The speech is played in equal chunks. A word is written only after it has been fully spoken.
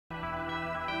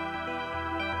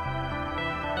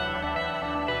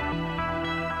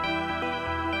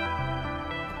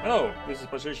Hello, this is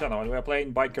Pasha channel and we are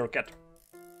playing Biker Cat.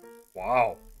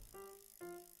 Wow.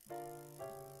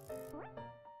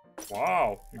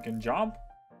 Wow, you can jump?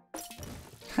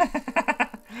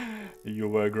 You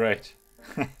were great.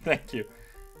 Thank you.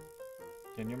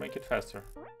 Can you make it faster?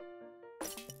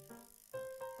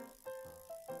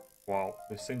 Wow,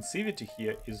 the sensitivity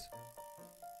here is...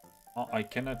 Oh, I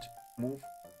cannot move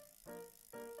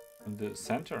in the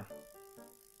center.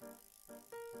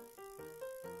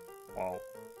 Wow,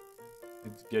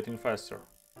 it's getting faster.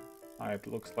 Ah, it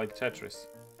looks like Tetris.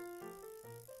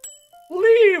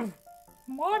 Leave!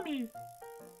 Mommy!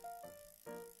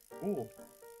 Ooh.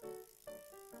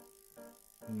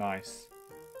 Nice.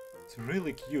 It's a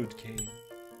really cute game.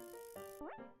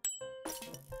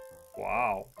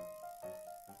 Wow.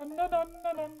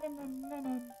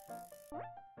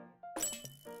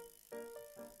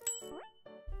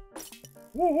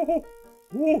 Whoa,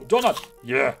 whoa, donut!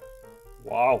 Yeah!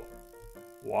 Wow!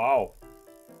 Wow!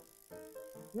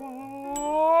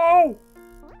 Wow!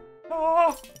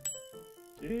 Ah!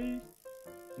 Okay.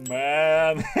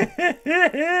 Man!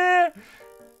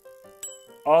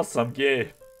 Awesome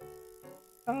game!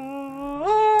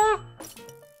 Ah!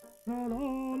 La la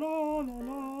la la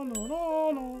la la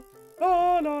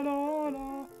la la la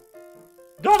la.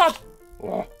 Donut!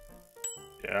 Oh.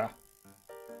 Yeah.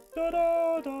 Da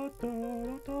da da da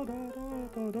da da da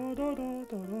da da da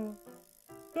da da.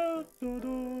 Da da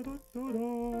da da da da.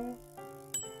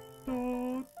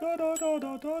 Da da da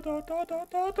da da da da da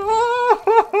da da.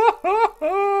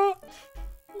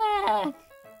 Man.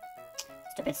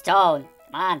 Stupid stone.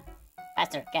 Come on.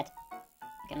 Faster, get.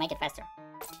 You can make it faster.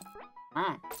 Come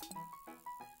on.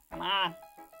 Come on.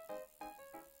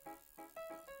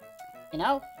 You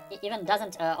know, it even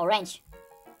doesn't arrange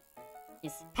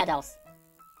his pedals.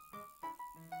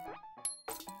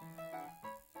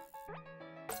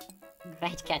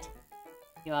 Great cat.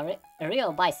 You are a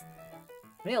real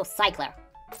real cycler.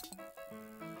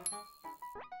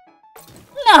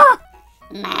 No!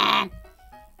 Man!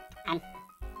 And...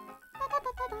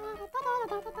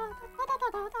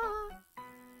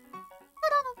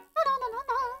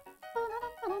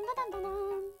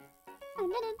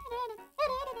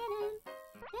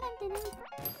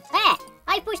 Ah!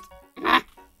 I pushed!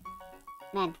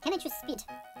 Man, can I choose speed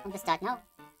from the start? No?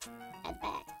 That's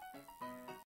bad.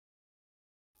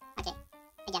 Okay,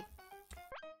 again.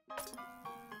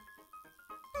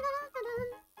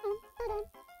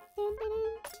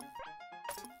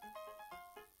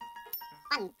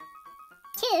 1,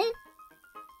 2.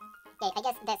 Okay, I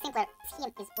guess the simpler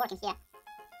scheme is working here.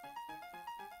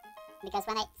 Because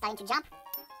when I starting to jump,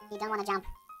 you don't want to jump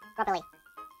properly.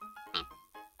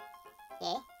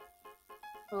 Okay.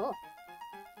 Ooh.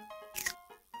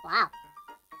 Wow.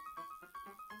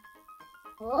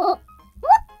 Ooh. Ooh.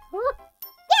 Ooh.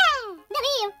 Yeah! No!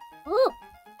 Ooh.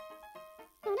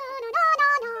 No, no, no, no, no,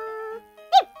 no.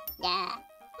 Yeah.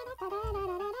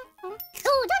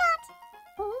 Ooh, donut!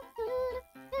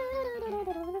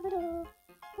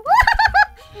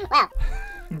 Wow.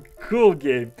 Cool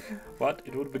game, but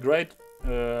it would be great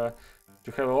to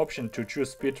have an option to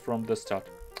choose speed from the start.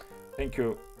 Thank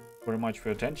you very much for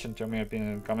your attention. Tell me your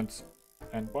opinion in the comments,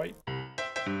 and bye.